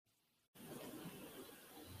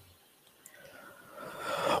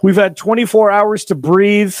We've had 24 hours to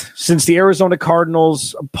breathe since the Arizona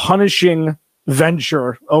Cardinals punishing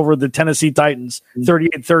venture over the Tennessee Titans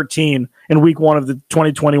 38-13 in week 1 of the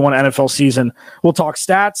 2021 NFL season. We'll talk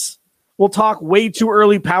stats. We'll talk way too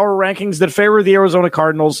early power rankings that favor the Arizona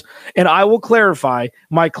Cardinals. And I will clarify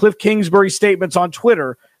my Cliff Kingsbury statements on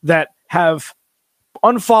Twitter that have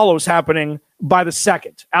unfollows happening by the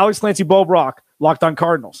second. Alex Clancy, Bo Brock, Locked On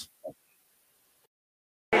Cardinals.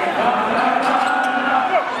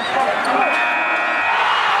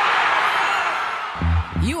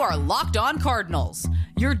 You are Locked On Cardinals,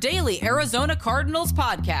 your daily Arizona Cardinals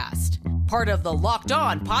podcast. Part of the Locked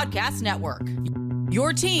On Podcast Network.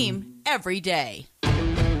 Your team every day.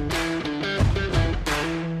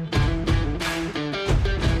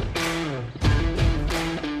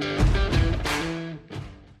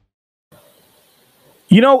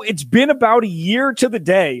 You know, it's been about a year to the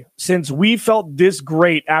day since we felt this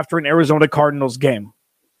great after an Arizona Cardinals game.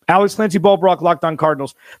 Alex Clancy, Bo Brock, Locked On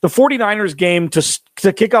Cardinals. The 49ers game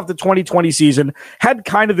to kick off the 2020 season had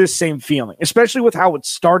kind of this same feeling, especially with how it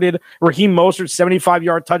started. Raheem Mostert's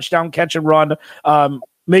 75-yard touchdown catch and run,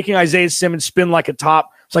 making Isaiah Simmons spin like a top.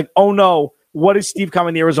 It's like, oh no, what has Steve Keim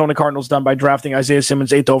and the Arizona Cardinals done by drafting Isaiah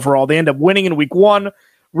Simmons 8th overall? They end up winning in week 1.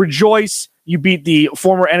 Rejoice. You beat the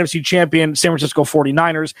former NFC champion San Francisco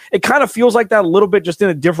 49ers. It kind of feels like that a little bit, just in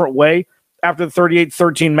a different way. After the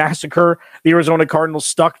 38-13 massacre, the Arizona Cardinals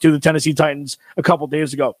stuck to the Tennessee Titans a couple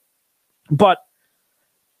days ago. But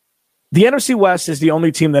the NFC West is the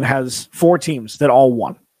only team that has 4 teams that all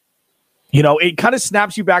won. You know, it kind of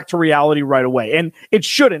snaps you back to reality right away. And it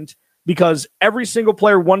shouldn't, because every single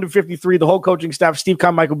player, 1 to 53, the whole coaching staff, Steve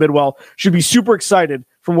Keim, Michael Bidwell, should be super excited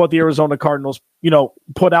from what the Arizona Cardinals,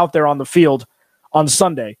 put out there on the field on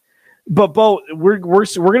Sunday. But Bo, we're going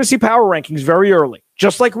to see power rankings very early,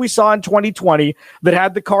 just like we saw in 2020 that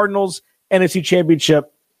had the Cardinals NFC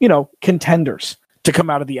Championship, contenders to come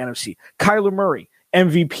out of the NFC. Kyler Murray,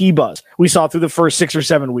 MVP buzz. We saw through the first 6 or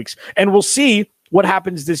 7 weeks. And we'll see what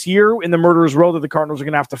happens this year in the murderer's row that the Cardinals are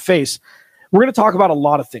going to have to face. We're going to talk about a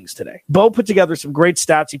lot of things today. Bo put together some great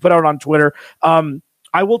stats. He put out on Twitter.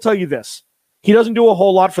 I will tell you this. He doesn't do a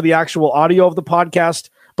whole lot for the actual audio of the podcast,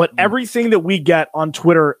 but everything that we get on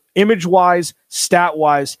Twitter, image-wise,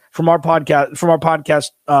 stat-wise, from our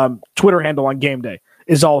podcast Twitter handle on game day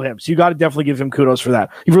is all him. So you got to definitely give him kudos for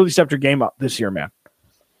that. You've really stepped your game up this year, man.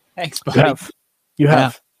 Thanks, buddy. You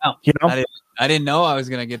have. Yeah. I didn't know I was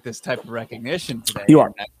going to get this type of recognition today. You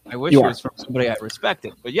are. I wish it was from somebody I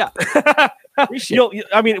respected, but yeah.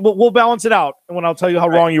 We'll balance it out when I'll tell you how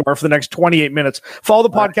wrong you are for the next 28 minutes. Follow the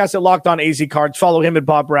podcast at Locked On AZ Cards. Follow him at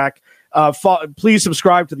Bob Brack. Please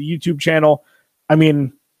subscribe to the YouTube channel.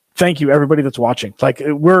 Thank you, everybody that's watching.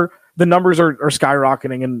 The numbers are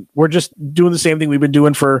skyrocketing, and we're just doing the same thing we've been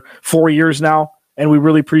doing for 4 years now. And we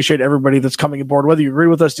really appreciate everybody that's coming aboard, whether you agree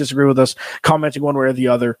with us, disagree with us, commenting one way or the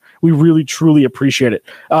other. We really, truly appreciate it.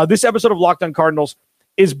 This episode of Locked On Cardinals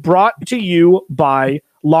is brought to you by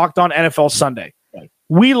Locked On NFL Sunday.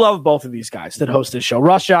 We love both of these guys that host this show.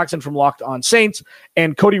 Ross Jackson from Locked On Saints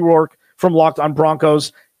and Cody Rourke from Locked On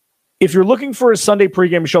Broncos. If you're looking for a Sunday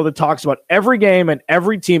pregame show that talks about every game and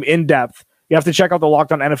every team in depth, you have to check out the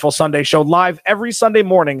Locked On NFL Sunday show live every Sunday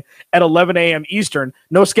morning at 11 a.m. Eastern.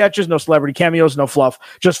 No sketches, no celebrity cameos, no fluff.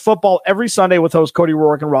 Just football every Sunday with hosts Cody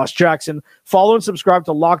Rourke and Ross Jackson. Follow and subscribe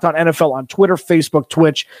to Locked On NFL on Twitter, Facebook,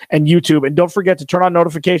 Twitch, and YouTube. And don't forget to turn on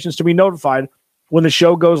notifications to be notified when the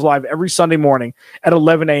show goes live every Sunday morning at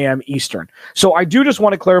 11 a.m. Eastern. So I do just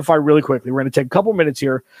want to clarify really quickly. We're going to take a couple minutes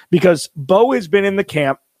here because Bo has been in the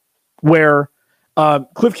camp where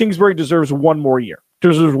Cliff Kingsbury deserves one more year.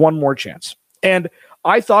 Deserves one more chance. And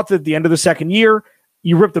I thought that at the end of the second year,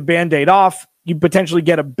 you rip the Band-Aid off, you potentially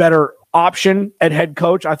get a better option at head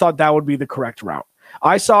coach. I thought that would be the correct route.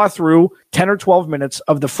 I saw through 10 or 12 minutes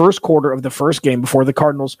of the first quarter of the first game before the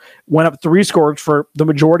Cardinals went up 3 scores for the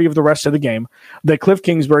majority of the rest of the game that Cliff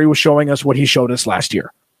Kingsbury was showing us what he showed us last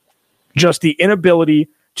year. Just the inability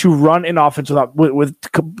to run an offense with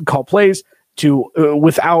call plays,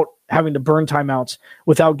 without having to burn timeouts,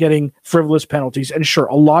 without getting frivolous penalties. And sure,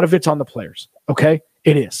 a lot of it's on the players. Okay,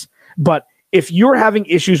 it is. But if you're having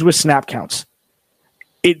issues with snap counts,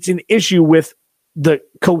 it's an issue with the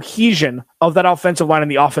cohesion of that offensive line and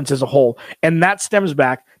the offense as a whole. And that stems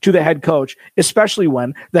back to the head coach, especially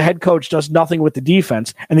when the head coach does nothing with the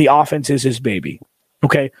defense and the offense is his baby.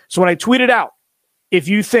 Okay, so when I tweeted out, if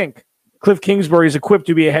you think Cliff Kingsbury is equipped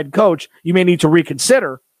to be a head coach, you may need to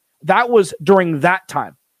reconsider. That was during that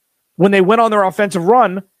time when they went on their offensive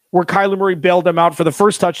run where Kyler Murray bailed them out for the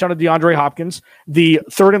first touchdown to DeAndre Hopkins, the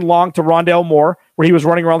 3rd and long to Rondale Moore, where he was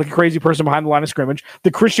running around like a crazy person behind the line of scrimmage.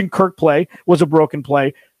 The Christian Kirk play was a broken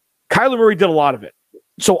play. Kyler Murray did a lot of it.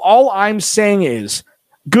 So all I'm saying is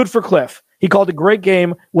good for Cliff. He called a great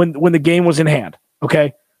game when the game was in hand.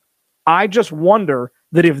 Okay. I just wonder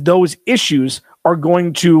that if those issues are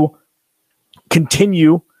going to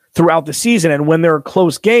continue throughout the season, and when there are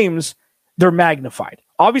close games, they're magnified.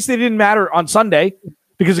 Obviously, it didn't matter on Sunday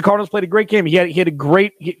because the Cardinals played a great game. He had a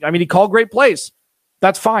great, he called great plays.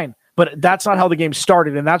 That's fine. But that's not how the game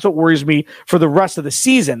started, and that's what worries me for the rest of the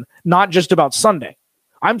season, not just about Sunday.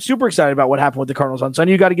 I'm super excited about what happened with the Cardinals on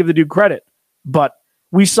Sunday. You got to give the dude credit. But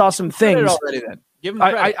we saw some things. Already then. Give him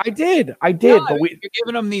credit. I did. No, but you're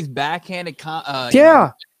giving him these backhanded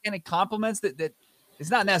compliments that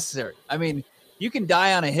it's not necessary. I mean, you can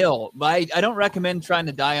die on a hill, but I don't recommend trying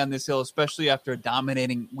to die on this hill, especially after a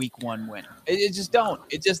dominating week 1 win. It just don't.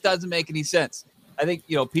 It just doesn't make any sense. I think,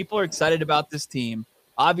 people are excited about this team.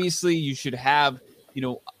 Obviously, you should have,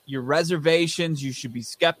 your reservations. You should be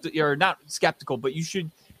skeptical, or not skeptical, but you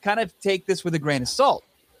should kind of take this with a grain of salt.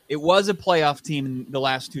 It was a playoff team in the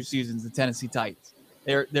last 2 seasons, the Tennessee Titans.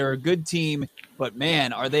 They're a good team, but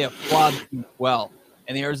man, are they a flawed team? Well,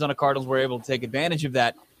 and the Arizona Cardinals were able to take advantage of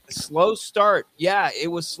that. The slow start, yeah, it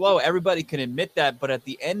was slow. Everybody can admit that, but at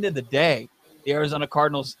the end of the day, the Arizona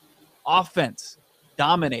Cardinals offense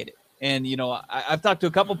dominated. And, I've talked to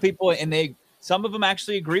a couple people, and some of them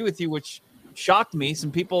actually agree with you, which shocked me.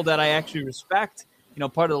 Some people that I actually respect,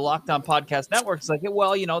 part of the Locked On Podcast Network. It's like,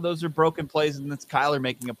 well, those are broken plays, and that's Kyler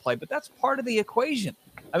making a play. But that's part of the equation.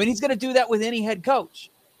 I mean, he's going to do that with any head coach.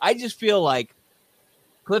 I just feel like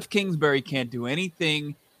Cliff Kingsbury can't do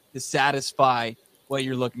anything to satisfy what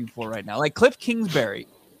you're looking for right now. Like, Cliff Kingsbury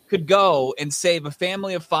could go and save a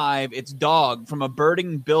family of 5, its dog, from a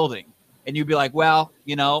burning building. And you'd be like, well,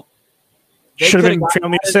 should have been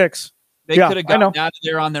family of 6. They could have gotten out of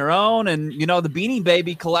there on their own. And, the Beanie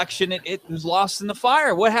Baby collection, it was lost in the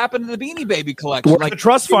fire. What happened to the Beanie Baby collection? Where'd the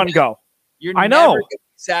trust fund go? You're never gonna be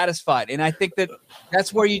satisfied. And I think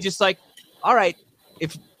that's where you just like, all right,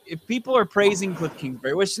 if people are praising Cliff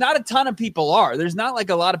Kingsbury, which not a ton of people are, there's not like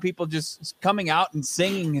a lot of people just coming out and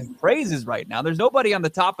singing his praises right now. There's nobody on the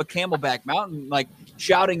top of Camelback Mountain like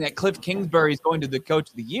shouting that Cliff Kingsbury is going to the Coach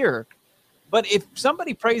of the Year. But if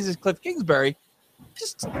somebody praises Cliff Kingsbury,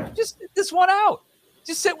 just this one out.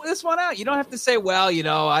 Just sit with this one out. You don't have to say, well,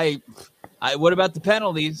 I what about the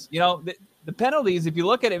penalties? The penalties, if you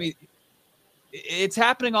look at it, it's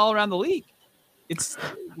happening all around the league. It's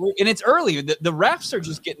early. The refs are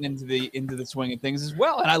just getting into the swing of things as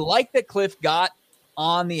well. And I like that Cliff got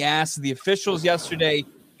on the ass of the officials yesterday,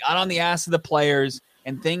 got on the ass of the players,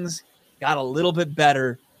 and things got a little bit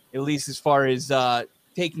better, at least as far as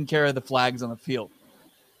taking care of the flags on the field.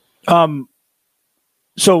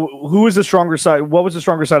 So who was the stronger side? What was the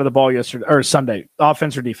stronger side of the ball yesterday or Sunday?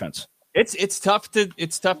 Offense or defense? It's tough to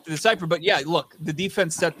decipher, but yeah, look, the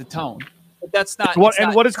defense set the tone. But that's not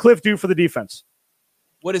what does Cliff do for the defense?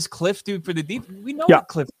 What does Cliff do for the defense? We know what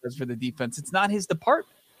Cliff does for the defense. It's not his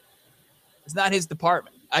department.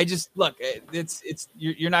 I just look.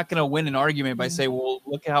 You're not going to win an argument by saying, "Well,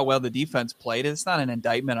 look at how well the defense played." It's not an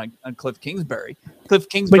indictment on Cliff Kingsbury. Cliff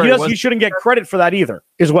Kingsbury, but he shouldn't get credit for that either.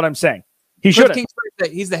 Is what I'm saying. He should.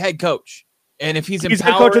 He's the head coach, and if he's the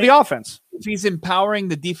head coach of the offense, if he's empowering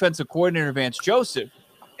the defensive coordinator Vance Joseph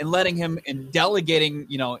and letting him and delegating,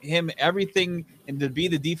 him everything and to be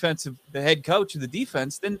the head coach of the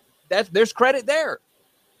defense, then there's credit there.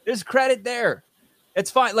 There's credit there. It's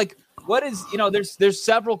fine. Like, what is, there's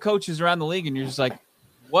several coaches around the league, and you're just like,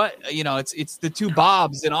 what, it's the two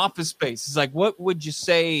Bobs in Office Space. It's like, what would you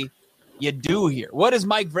say you do here? What does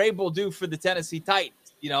Mike Vrabel do for the Tennessee Titans?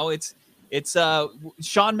 It's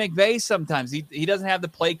Sean McVay sometimes. He doesn't have the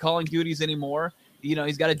play calling duties anymore.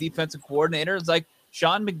 He's got a defensive coordinator. It's like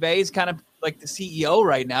Sean McVay is kind of like the CEO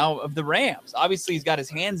right now of the Rams. Obviously, he's got his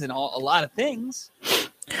hands in a lot of things.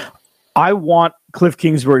 I want Cliff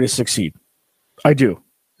Kingsbury to succeed. I do.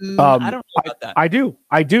 I don't know about that. I do.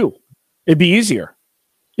 It'd be easier.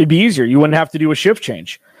 You wouldn't have to do a shift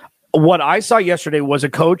change. What I saw yesterday was a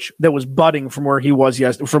coach that was budding from where he was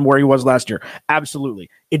last year. Absolutely.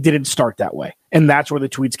 It didn't start that way. And that's where the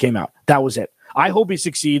tweets came out. That was it. I hope he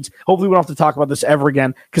succeeds. Hopefully we don't have to talk about this ever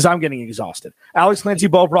again because I'm getting exhausted. Alex Clancy,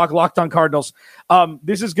 Bo Brock, Locked On Cardinals.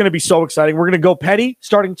 This is going to be so exciting. We're going to go petty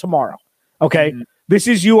starting tomorrow. Okay? Mm-hmm. This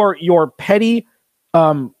is your petty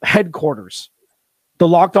headquarters. The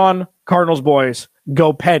Locked On Cardinals boys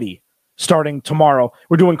go petty starting tomorrow.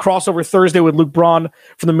 We're doing crossover Thursday with Luke Braun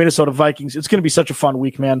from the Minnesota Vikings. It's going to be such a fun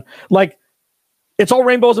week, man. Like, it's all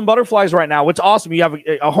rainbows and butterflies right now. It's awesome. You have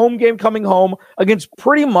a home game coming home against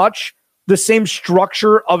pretty much the same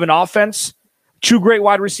structure of an offense, 2 great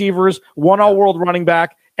wide receivers, 1 all-world running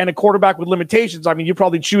back, and a quarterback with limitations, I mean, you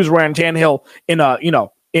probably choose Ryan Tannehill in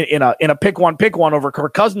a pick one over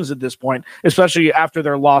Kirk Cousins at this point, especially after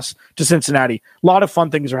their loss to Cincinnati. A lot of fun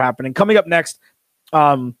things are happening. Coming up next,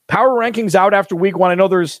 power rankings out after week one. I know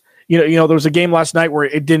there's there was a game last night where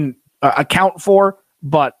it didn't account for,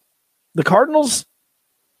 but the Cardinals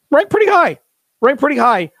ranked pretty high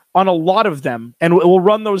on a lot of them, and we'll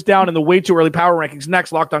run those down in the way too early power rankings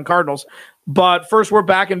next. Locked on Cardinals, but first we're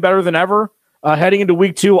back and better than ever. Heading into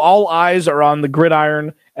week 2, all eyes are on the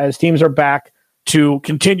gridiron as teams are back to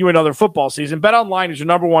continue another football season. BetOnline is your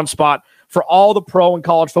number one spot for all the pro and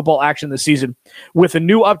college football action this season. With a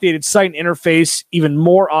new updated site and interface, even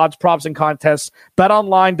more odds, props, and contests,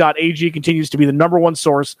 betonline.ag continues to be the number one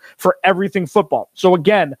source for everything football. So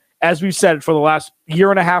again, as we've said for the last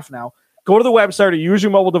year and a half now, go to the website or use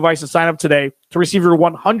your mobile device and sign up today to receive your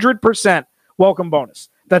 100% welcome bonus.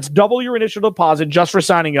 That's double your initial deposit just for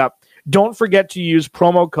signing up. Don't forget to use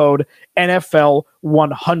promo code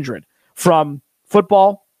NFL100. From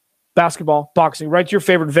football, basketball, boxing, right to your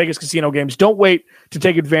favorite Vegas casino games. Don't wait to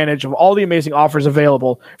take advantage of all the amazing offers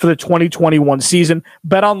available for the 2021 season.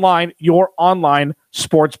 BetOnline, your online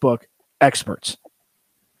sportsbook experts.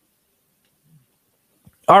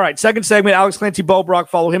 All right, second segment, Alex Clancy Bobrock.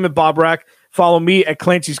 Follow him at Bobrack. Follow me at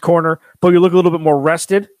Clancy's Corner. But you look a little bit more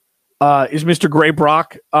rested. Is Mr. Gray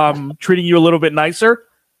Brock treating you a little bit nicer?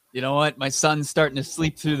 You know what? My son's starting to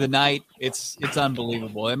sleep through the night. It's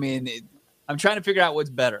unbelievable. I mean, I'm trying to figure out what's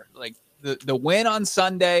better, like the win on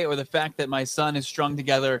Sunday or the fact that my son has strung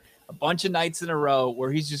together a bunch of nights in a row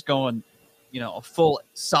where he's just going, a full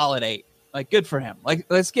solid 8. Like, good for him. Like,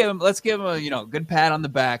 let's give him a good pat on the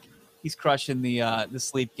back. He's crushing the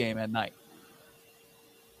sleep game at night.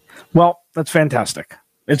 Well, that's fantastic.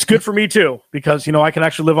 It's good for me too, because I can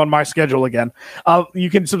actually live on my schedule again. You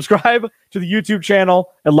can subscribe to the YouTube channel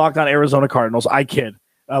at Locked On Arizona Cardinals. I kid.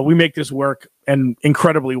 We make this work and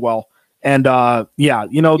incredibly well. And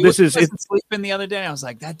this is sleeping the other day. I was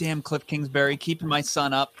like, that damn Cliff Kingsbury keeping my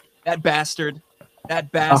son up. That bastard,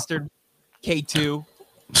 K2.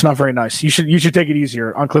 It's not very nice. You should take it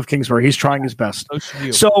easier on Cliff Kingsbury. He's trying his best.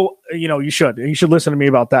 So you should listen to me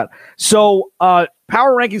about that. So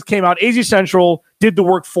power rankings came out. AZ Central did the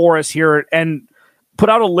work for us here and put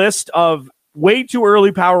out a list of way too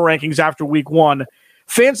early power rankings after week 1.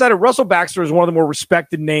 Fansided Russell Baxter is one of the more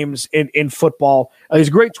respected names in football. He's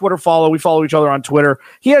a great Twitter follow. We follow each other on Twitter.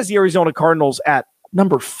 He has the Arizona Cardinals at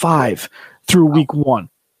number 5 through week 1.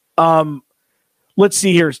 Let's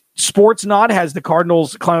see here. Sportsnod has the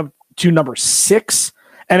Cardinals climb up to number 6.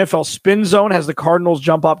 NFL Spin Zone has the Cardinals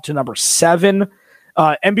jump up to number 7.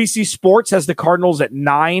 NBC Sports has the Cardinals at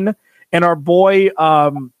 9. And our boys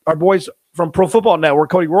from Pro Football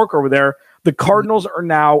Network, Cody Rourke over there, the Cardinals are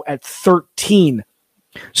now at 13.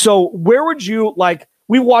 So where would you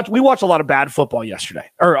we watched a lot of bad football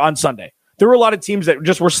yesterday or on Sunday. There were a lot of teams that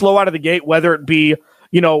just were slow out of the gate, whether it be,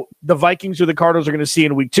 the Vikings or the Cardinals are going to see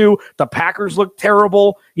in week 2. The Packers look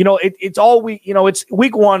terrible. It's all week, it's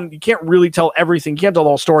week 1. You can't really tell everything. You can't tell the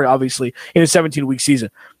whole story, obviously, in a 17-week season.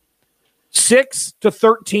 6 to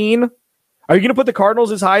 13. Are you going to put the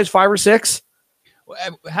Cardinals as high as 5 or 6?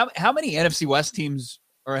 How many NFC West teams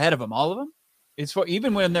are ahead of them? All of them? It's for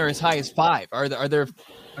even when they're as high as 5. Are there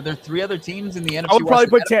 3 other teams in the NFC? I would probably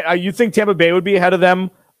put. You think Tampa Bay would be ahead of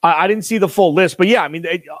them? I didn't see the full list, but yeah, I mean,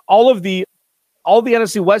 all the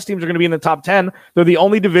NFC West teams are going to be in the top 10. They're the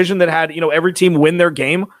only division that had every team win their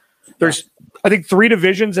game. There's I think 3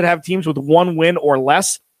 divisions that have teams with 1 win or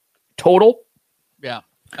less total. Yeah,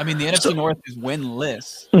 I mean the NFC North is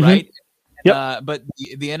winless, right? Yep. But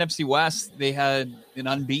the NFC West, they had an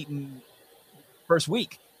unbeaten first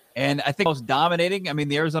week. And I think most dominating,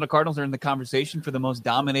 the Arizona Cardinals are in the conversation for the most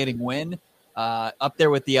dominating win, up there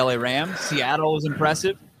with the LA Rams. Seattle was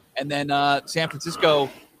impressive. And then San Francisco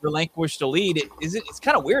relinquished a lead. It's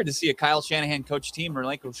kind of weird to see a Kyle Shanahan coach team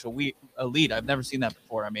relinquish a lead. I've never seen that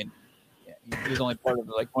before. He was only part of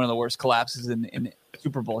one of the worst collapses in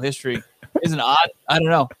Super Bowl history. Isn't it odd? I don't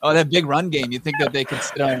know. Oh, that big run game. You'd think that they could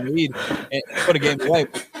sit on a lead and put a game away.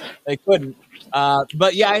 They couldn't.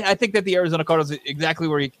 But yeah, I think that the Arizona Cardinals exactly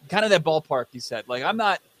where kind of that ballpark you said. I'm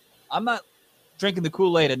not drinking the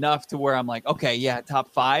Kool-Aid enough to where I'm like, okay, yeah,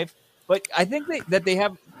 top 5. But I think that they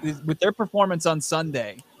have with their performance on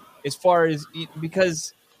Sunday, as far as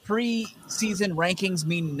because preseason rankings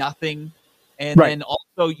mean nothing, and then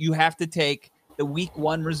also you have to take the week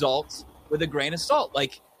 1 results with a grain of salt.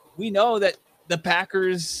 We know that the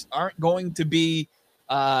Packers aren't going to be.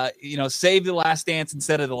 Save the last dance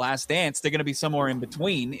instead of the last dance. They're going to be somewhere in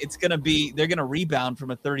between. They're going to rebound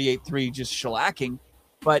from a 38-3 just shellacking.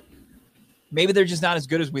 But maybe they're just not as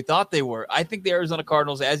good as we thought they were. I think the Arizona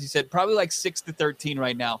Cardinals, as you said, probably like 6-13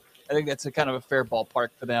 right now. I think that's a kind of a fair ballpark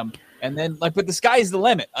for them. And then, but the sky's the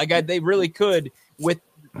limit. They really could, with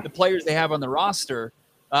the players they have on the roster,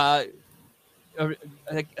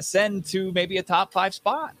 ascend to maybe a top 5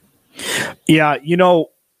 spot. Yeah,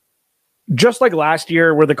 just like last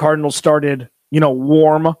year where the Cardinals started,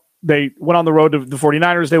 warm. They went on the road to the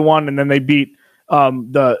 49ers, they won, and then they beat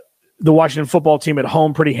the Washington football team at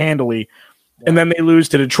home pretty handily. Yeah. And then they lose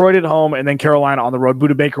to Detroit at home, and then Carolina on the road.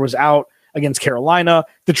 Budda Baker was out against Carolina.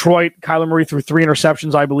 Detroit, Kyler Murray threw 3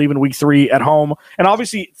 interceptions, I believe, in week 3 at home. And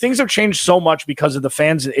obviously, things have changed so much because of the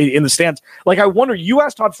fans in the stands. Like, I wonder, you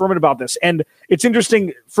asked Todd Fuhrman about this, and it's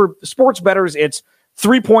interesting. For sports bettors, it's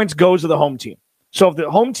 3 points goes to the home team. So if the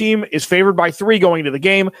home team is favored by 3 going into the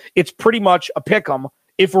game, it's pretty much a pick 'em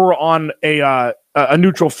if we're on a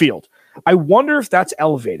neutral field. I wonder if that's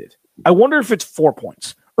elevated. I wonder if it's 4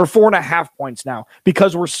 points or 4.5 points now,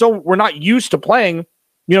 because we're not used to playing.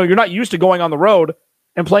 You're not used to going on the road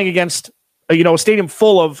and playing against a stadium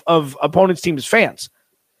full of opponents' teams' fans.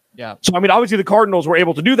 Yeah. So obviously the Cardinals were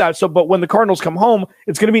able to do that. So, but when the Cardinals come home,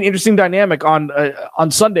 it's going to be an interesting dynamic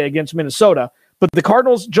on Sunday against Minnesota. But the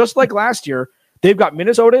Cardinals, just like last year, they've got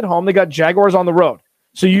Minnesota at home. They got Jaguars on the road.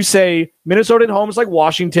 So you say Minnesota at home is like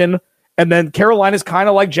Washington, and then Carolina's kind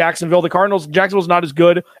of like Jacksonville. Jacksonville's not as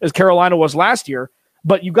good as Carolina was last year,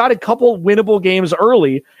 but you got a couple winnable games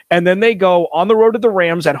early, and then they go on the road to the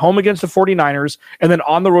Rams, at home against the 49ers, and then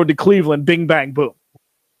on the road to Cleveland, bing, bang, boom.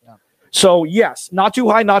 Yeah. So yes, not too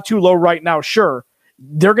high, not too low right now, sure.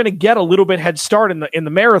 They're going to get a little bit head start in the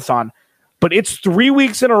marathon, but it's 3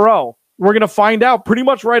 weeks in a row. We're going to find out pretty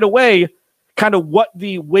much right away kind of what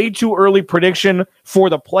the way too early prediction for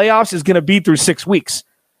the playoffs is going to be through 6 weeks,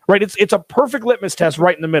 right? It's a perfect litmus test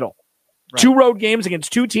right in the middle. Right. 2 road games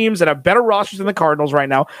against 2 teams that have better rosters than the Cardinals right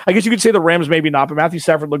now. I guess you could say the Rams maybe not, but Matthew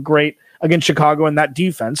Stafford looked great against Chicago in that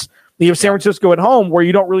defense. You have San Francisco at home where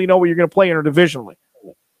you don't really know what you're going to play interdivisionally.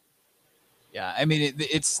 Yeah,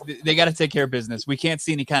 they got to take care of business. We can't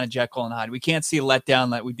see any kind of Jekyll and Hyde. We can't see a letdown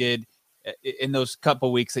like we did in those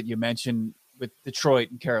couple weeks that you mentioned with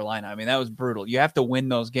Detroit and Carolina. That was brutal. You have to win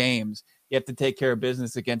those games. You have to take care of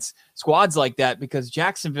business against squads like that, because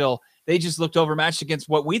Jacksonville, they just looked overmatched against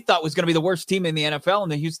what we thought was going to be the worst team in the NFL,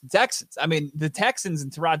 and the Houston Texans. The Texans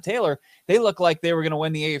and Tyrod Taylor, they looked like they were going to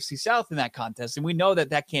win the AFC South in that contest, and we know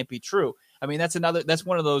that can't be true. That's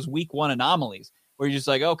one of those week 1 anomalies where you're just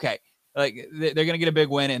like, okay, like they're going to get a big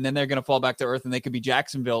win, and then they're going to fall back to earth, and they could be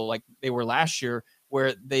Jacksonville like they were last year,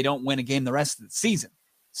 where they don't win a game the rest of the season.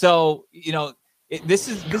 So, this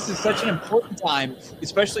is such an important time,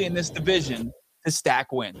 especially in this division, to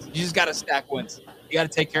stack wins. You just got to stack wins. You got to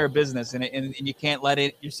take care of business, and you can't let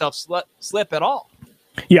yourself slip at all.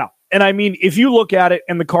 Yeah, and if you look at it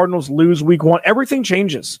and the Cardinals lose week 1, everything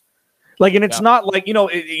changes. And it's not like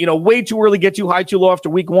way too early, get too high, too low after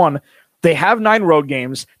week 1. They have 9 road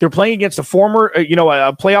games. They're playing against a former, a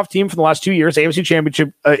playoff team from the last 2 years, AFC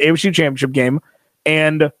Championship game,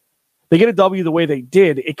 and they get a W the way they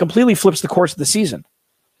did. It completely flips the course of the season.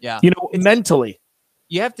 Yeah, mentally.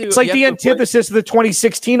 You have to. It's like the antithesis of the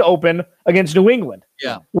 2016 Open against New England.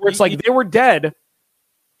 Yeah, where it's they were dead.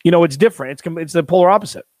 It's different. It's the polar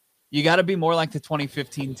opposite. You got to be more like the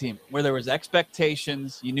 2015 team, where there was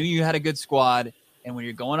expectations. You knew you had a good squad, and when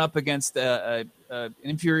you're going up against an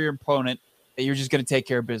inferior opponent, that you're just going to take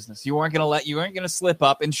care of business. You weren't going to slip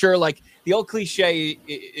up. And sure, like the old cliche,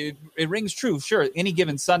 it rings true. Sure, any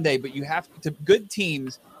given Sunday, but you have to. Good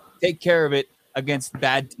teams take care of it against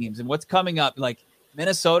bad teams. And what's coming up, like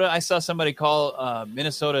Minnesota, I saw somebody call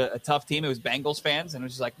Minnesota a tough team. It was Bengals fans, and it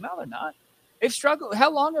was just like, no, they're not. They've struggled.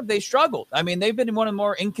 How long have they struggled? They've been one of the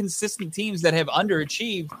more inconsistent teams that have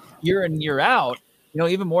underachieved year in, year out.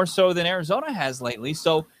 Even more so than Arizona has lately.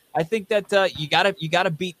 So I think that you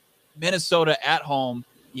gotta beat Minnesota at home.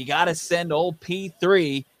 You gotta send old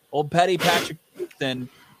P3, old Petty Patrick Peterson,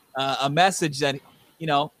 a message that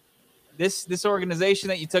this organization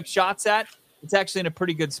that you took shots at, it's actually in a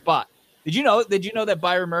pretty good spot. Did you know that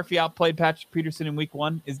Byron Murphy outplayed Patrick Peterson in week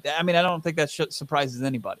 1? I don't think that surprises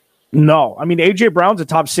anybody. No, A.J. Brown's a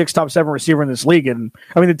top 6, top 7 receiver in this league, and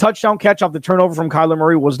the touchdown catch off the turnover from Kyler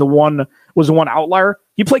Murray was the one outlier.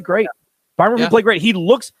 He played great. Byron Murphy played great. He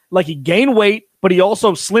looks like he gained weight, but he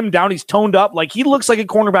also slimmed down. He's toned up. Like he looks like a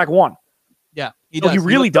cornerback 1. Yeah, he does. He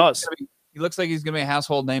really does. He looks like he's going to be a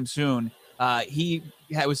household name soon. He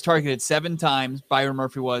was targeted 7 times. Byron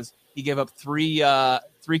Murphy was. He gave up 3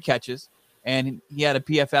 catches, and he had a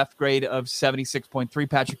PFF grade of 76.3.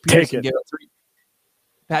 Patrick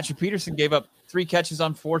Peterson gave up 3 catches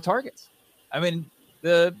on 4 targets.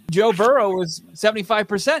 the Joe Burrow was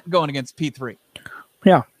 75% going against P3.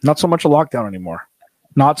 Yeah, not so much a lockdown anymore.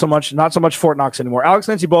 Not so much Fort Knox anymore. Alex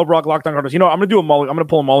Nancy, Bo Brock, Locked On Cardinals. I'm going to do a mulligan. I'm going to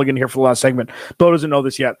pull a mulligan here for the last segment. Bo doesn't know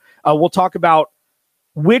this yet. We'll talk about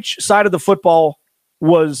which side of the football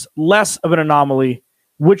was less of an anomaly.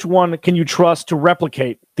 Which one can you trust to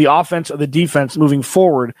replicate the offense or the defense moving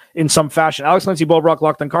forward in some fashion? Alex Nancy, Bo Brock,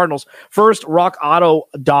 Locked On Cardinals. First,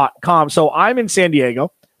 rockauto.com. So I'm in San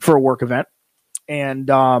Diego for a work event,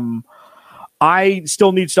 and I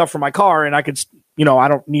still need stuff for my car, and I could, I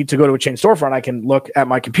don't need to go to a chain storefront. I can look at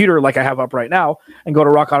my computer like I have up right now and go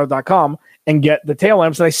to rockauto.com and get the tail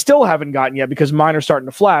lamps that I still haven't gotten yet because mine are starting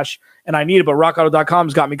to flash and I need it, but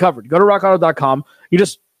rockauto.com's got me covered. Go to rockauto.com. You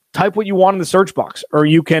just type what you want in the search box, or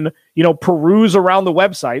you can, peruse around the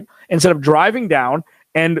website instead of driving down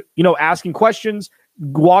and, asking questions,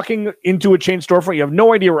 walking into a chain storefront. You have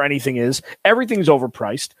no idea where anything is. Everything's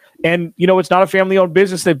overpriced. And, it's not a family-owned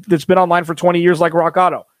business that's been online for 20 years like Rock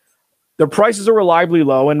Auto. The prices are reliably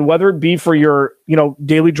low, and whether it be for your,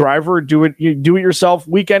 daily driver, or do it yourself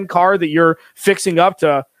weekend car that you're fixing up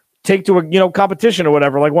to take to a, competition or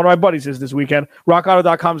whatever, like one of my buddies is this weekend,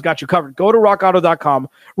 rockauto.com's got you covered. Go to rockauto.com,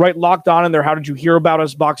 write Locked On in there, how did you hear about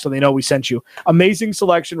us box, so they know we sent you. Amazing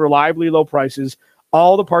selection, reliably low prices,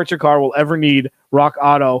 all the parts your car will ever need,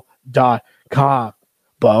 rockauto.com.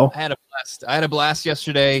 Bo? I had a blast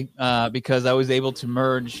yesterday because I was able to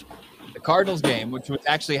merge the Cardinals game, which was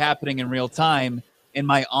actually happening in real time, in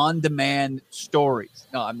my on-demand stories.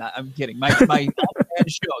 No, I'm not. I'm kidding. My on-demand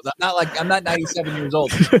shows. I'm not 97 years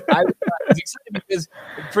old. I was excited because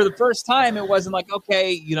for the first time, it wasn't like,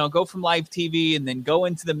 okay, go from live TV and then go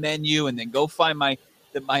into the menu and then go find my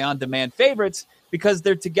on-demand favorites, because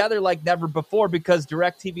they're together like never before, because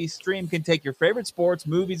DirecTV Stream can take your favorite sports,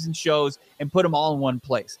 movies, and shows and put them all in one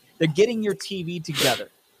place. They're getting your TV together.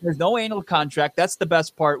 There's no annual contract. That's the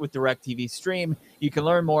best part with DirecTV Stream. You can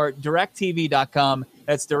learn more at directtv.com.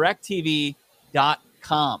 That's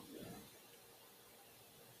directtv.com.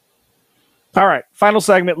 All right, final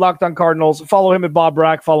segment, Locked On Cardinals. Follow him at Bob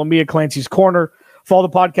Brack. Follow me at Clancy's Corner. Follow the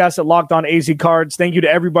podcast at Locked On AZ Cards. Thank you to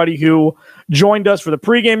everybody who joined us for the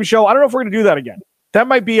pregame show. I don't know if we're going to do that again. That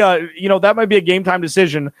might be a game time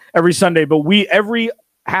decision every Sunday, but every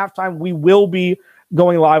halftime we will be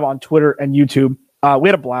going live on Twitter and YouTube. We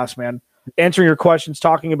had a blast, man, answering your questions,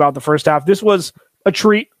 talking about the first half. This was a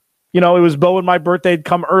treat. It was Bo and my birthday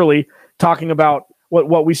come early, talking about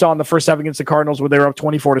what we saw in the first half against the Cardinals, where they were up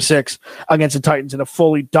 24-6 against the Titans in a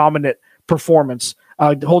fully dominant performance,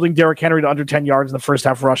 holding Derrick Henry to under 10 yards in the first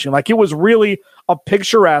half rushing. Like, it was really a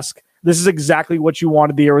picturesque. This is exactly what you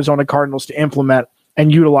wanted the Arizona Cardinals to implement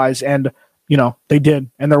and utilize. And, they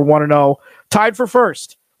did. And they're 1-0, tied for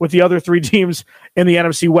first with the other three teams in the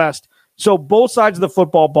NFC West. So both sides of the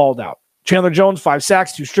football balled out. Chandler Jones, 5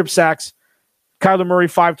 sacks, 2 strip sacks. Kyler Murray,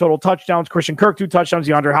 5 total touchdowns. Christian Kirk, 2 touchdowns.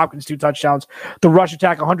 DeAndre Hopkins, 2 touchdowns. The rush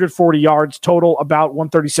attack, 140 yards total, about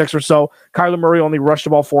 136 or so. Kyler Murray only rushed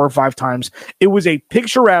the ball 4 or 5 times. It was a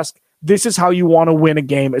picturesque, this is how you want to win a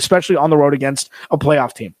game, especially on the road against a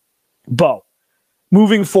playoff team. Bo,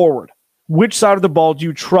 moving forward, which side of the ball do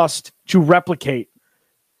you trust to replicate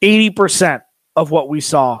 80% of what we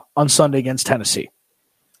saw on Sunday against Tennessee?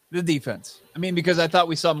 The defense. I mean, because I thought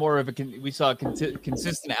we saw more of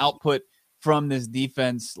consistent output from this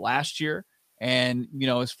defense last year. And,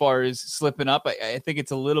 as far as slipping up, I think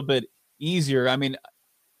it's a little bit easier. I mean,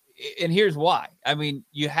 and here's why. I mean,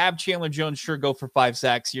 you have Chandler Jones sure go for 5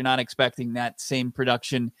 sacks. You're not expecting that same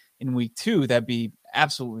production in week 2. That'd be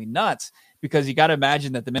absolutely nuts, because you got to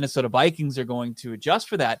imagine that the Minnesota Vikings are going to adjust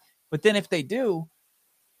for that. But then if they do,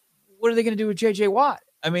 what are they going to do with J.J. Watt?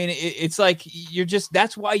 I mean, it's like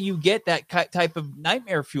that's why you get that type of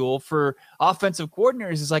nightmare fuel for offensive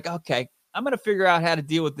coordinators. It's like, okay, I'm going to figure out how to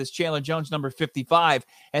deal with this Chandler Jones, number 55.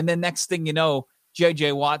 And then next thing you know,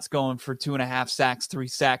 J.J. Watt's going for 2.5 sacks, 3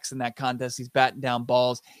 sacks in that contest. He's batting down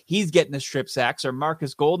balls. He's getting the strip sacks, or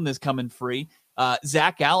Marcus Golden is coming free.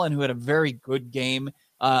 Zach Allen, who had a very good game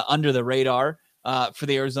under the radar for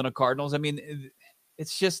the Arizona Cardinals. I mean,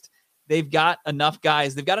 it's just they've got enough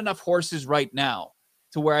guys. They've got enough horses right now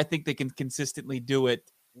to where I think they can consistently do it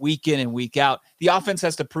week in and week out. The offense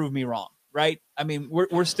has to prove me wrong, right? I mean,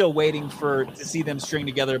 we're still waiting to see them string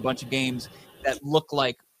together a bunch of games that look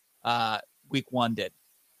like week 1 did.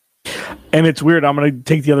 And it's weird. I'm going to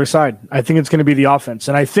take the other side. I think it's going to be the offense.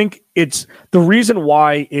 And I think it's the reason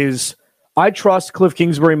why is I trust Cliff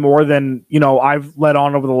Kingsbury more than, I've let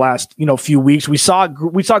on over the last, few weeks. We saw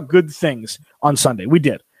good things on Sunday. We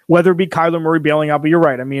did. Whether it be Kyler Murray bailing out, but you're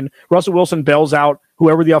right. I mean, Russell Wilson bails out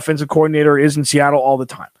whoever the offensive coordinator is in Seattle all the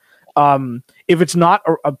time. If it's not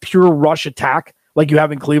a pure rush attack like you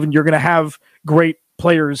have in Cleveland, you're going to have great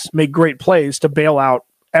players make great plays to bail out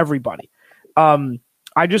everybody.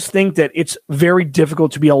 I just think that it's very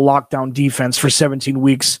difficult to be a lockdown defense for 17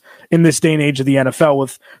 weeks in this day and age of the NFL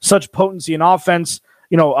with such potency in offense.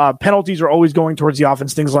 Penalties are always going towards the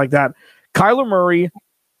offense, things like that. Kyler Murray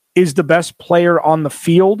is the best player on the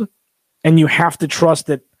field, and you have to trust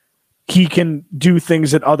that he can do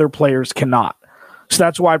things that other players cannot. So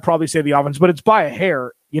that's why I'd probably say the offense, but it's by a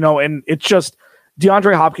hair, and it's just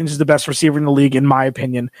DeAndre Hopkins is the best receiver in the league, in my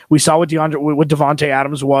opinion. We saw what Devontae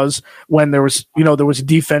Adams was when there was a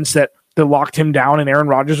defense that locked him down, and Aaron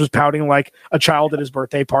Rodgers was pouting like a child at his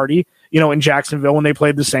birthday party, in Jacksonville when they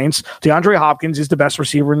played the Saints. DeAndre Hopkins is the best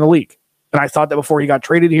receiver in the league. And I thought that before he got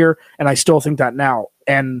traded here, and I still think that now.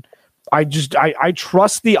 And I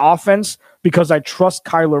trust the offense because I trust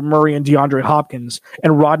Kyler Murray and DeAndre Hopkins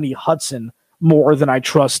and Rodney Hudson more than I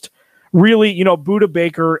trust really, Budda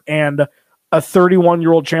Baker and a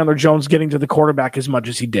 31-year-old Chandler Jones getting to the quarterback as much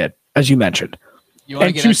as he did, as you mentioned.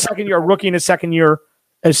 And two second-year rookie and a second-year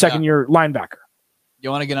linebacker. You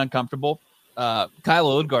want to get uncomfortable? Kyle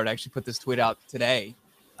Odgaard actually put this tweet out today.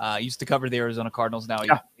 Used to cover the Arizona Cardinals. Now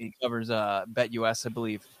he covers BetUS, I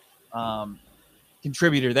believe.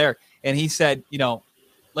 Contributor there. And he said,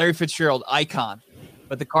 Larry Fitzgerald, icon,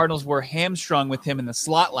 but the Cardinals were hamstrung with him in the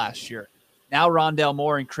slot last year. Now Rondale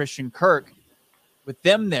Moore and Christian Kirk, with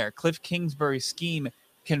them there, Cliff Kingsbury's scheme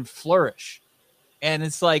can flourish. And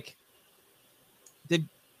it's like, did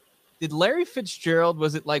Larry Fitzgerald,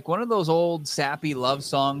 was it like one of those old sappy love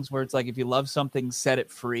songs where it's like, if you love something, set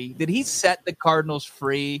it free? Did he set the Cardinals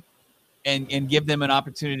free and give them an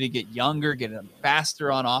opportunity to get younger, get them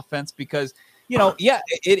faster on offense? Because,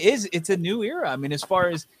 it's a new era. I mean, as far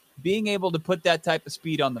as being able to put that type of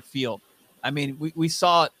speed on the field, I mean, we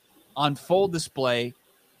saw it on full display.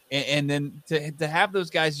 And then to have those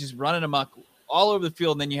guys just running amok all over the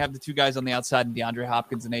field, and then you have the two guys on the outside, and DeAndre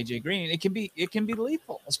Hopkins and AJ Green, it can be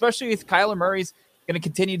lethal, especially if Kyler Murray's going to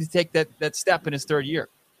continue to take that step in his third year.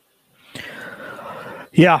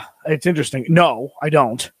 Yeah, it's interesting. No, I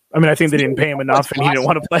don't. I mean, I think they didn't pay him enough, and he didn't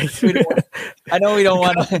want to play. I know we don't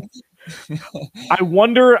want to. I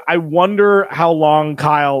wonder how long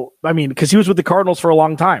Kyle. I mean, because he was with the Cardinals for a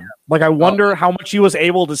long time. Like, I wonder how much he was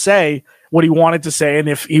able to say what he wanted to say, and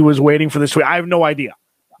if he was waiting for this tweet. I have no idea.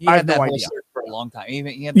 I have no idea. For a long time.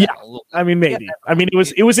 He had that I mean, maybe. I mean,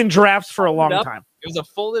 it was in drafts for a long time. It was a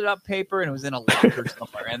folded up paper, and it was in a locker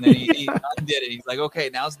somewhere. And then he undid it. He's like, okay,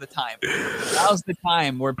 now's the time. Now's the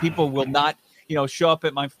time where people will not, show up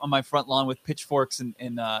on my front lawn with pitchforks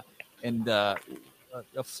and a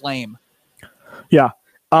flame. Yeah.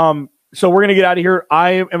 So we're gonna get out of here.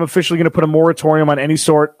 I am officially gonna put a moratorium on any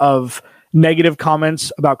sort of negative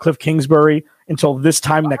comments about Cliff Kingsbury until this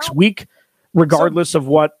time next week, regardless of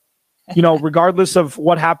what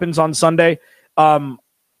happens on Sunday.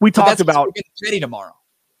 We talked about ready tomorrow.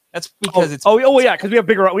 That's because it's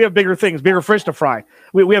because we have bigger things, bigger fish to fry.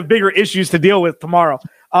 We have bigger issues to deal with tomorrow.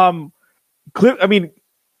 Cliff, I mean,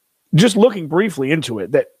 just looking briefly into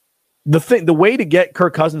it, that the way to get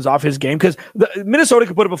Kirk Cousins off his game, because Minnesota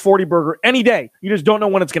could put up a 40-burger any day. You just don't know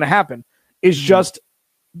when it's going to happen. Is just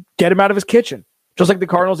get him out of his kitchen, just like the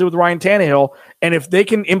Cardinals did with Ryan Tannehill. And if they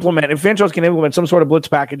can if Fanchos can implement some sort of blitz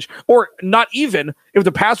package, or not even, if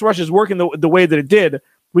the pass rush is working the way that it did,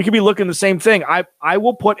 we could be looking the same thing. I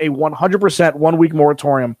will put a 100% 1 week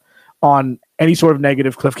moratorium on any sort of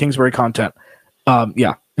negative Cliff Kingsbury content.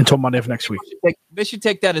 Until Monday of next week. They should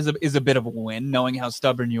take that as a bit of a win, knowing how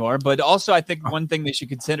stubborn you are. But also, I think one thing they should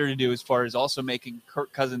consider to do, as far as also making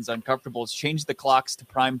Kirk Cousins uncomfortable, is change the clocks to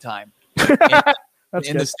prime time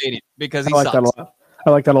in the stadium, because he sucks. I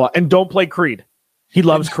like that a lot. And don't play Creed. He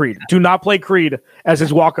loves Creed. Do not play Creed as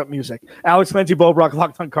his walk-up music. Alex Clancy, Bo Brock,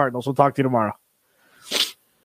 Locked on Cardinals. We'll talk to you tomorrow.